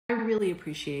I really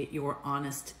appreciate your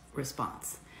honest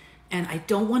response. And I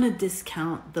don't want to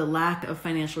discount the lack of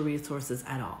financial resources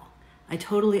at all. I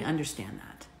totally understand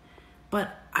that.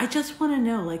 But I just want to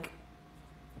know, like,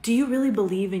 do you really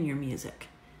believe in your music?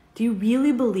 Do you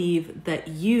really believe that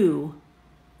you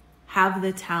have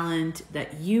the talent,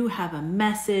 that you have a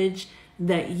message,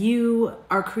 that you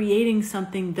are creating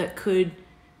something that could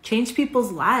change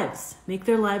people's lives, make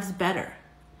their lives better?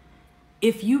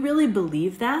 If you really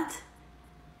believe that,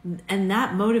 and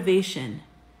that motivation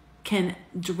can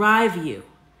drive you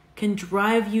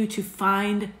to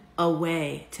find a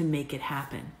way to make it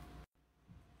happen.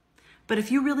 But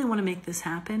if you really want to make this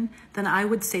happen, then I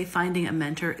would say finding a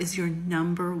mentor is your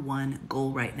number one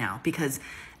goal right now, because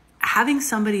having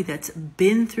somebody that's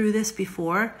been through this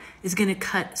before is going to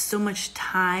cut so much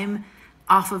time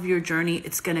off of your journey.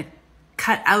 It's going to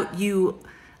cut out you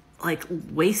like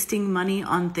wasting money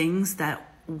on things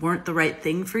that weren't the right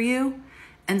thing for you.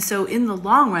 And so in the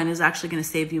long run is actually going to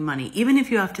save you money, even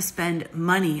if you have to spend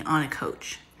money on a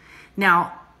coach.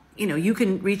 Now, you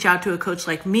can reach out to a coach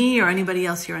like me or anybody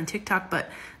else here on TikTok, but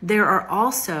there are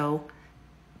also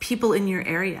people in your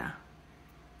area.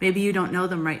 Maybe you don't know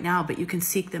them right now, but you can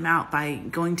seek them out by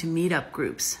going to meetup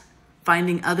groups,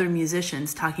 finding other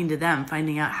musicians, talking to them,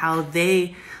 finding out how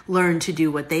they learn to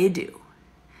do what they do.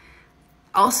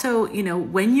 Also,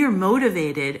 when you're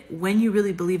motivated, when you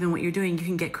really believe in what you're doing, you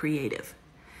can get creative.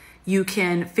 You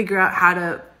can figure out how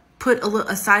to put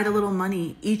aside a little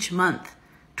money each month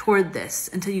toward this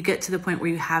until you get to the point where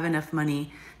you have enough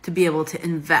money to be able to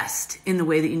invest in the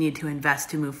way that you need to invest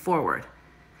to move forward.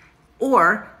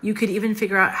 Or you could even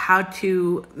figure out how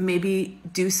to maybe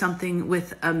do something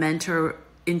with a mentor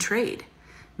in trade.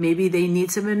 Maybe they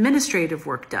need some administrative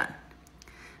work done.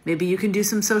 Maybe you can do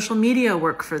some social media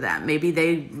work for them. Maybe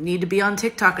they need to be on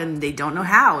TikTok and they don't know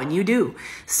how, and you do.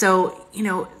 So,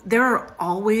 there are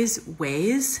always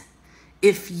ways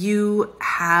if you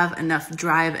have enough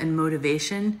drive and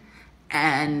motivation,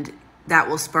 and that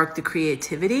will spark the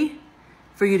creativity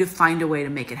for you to find a way to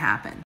make it happen.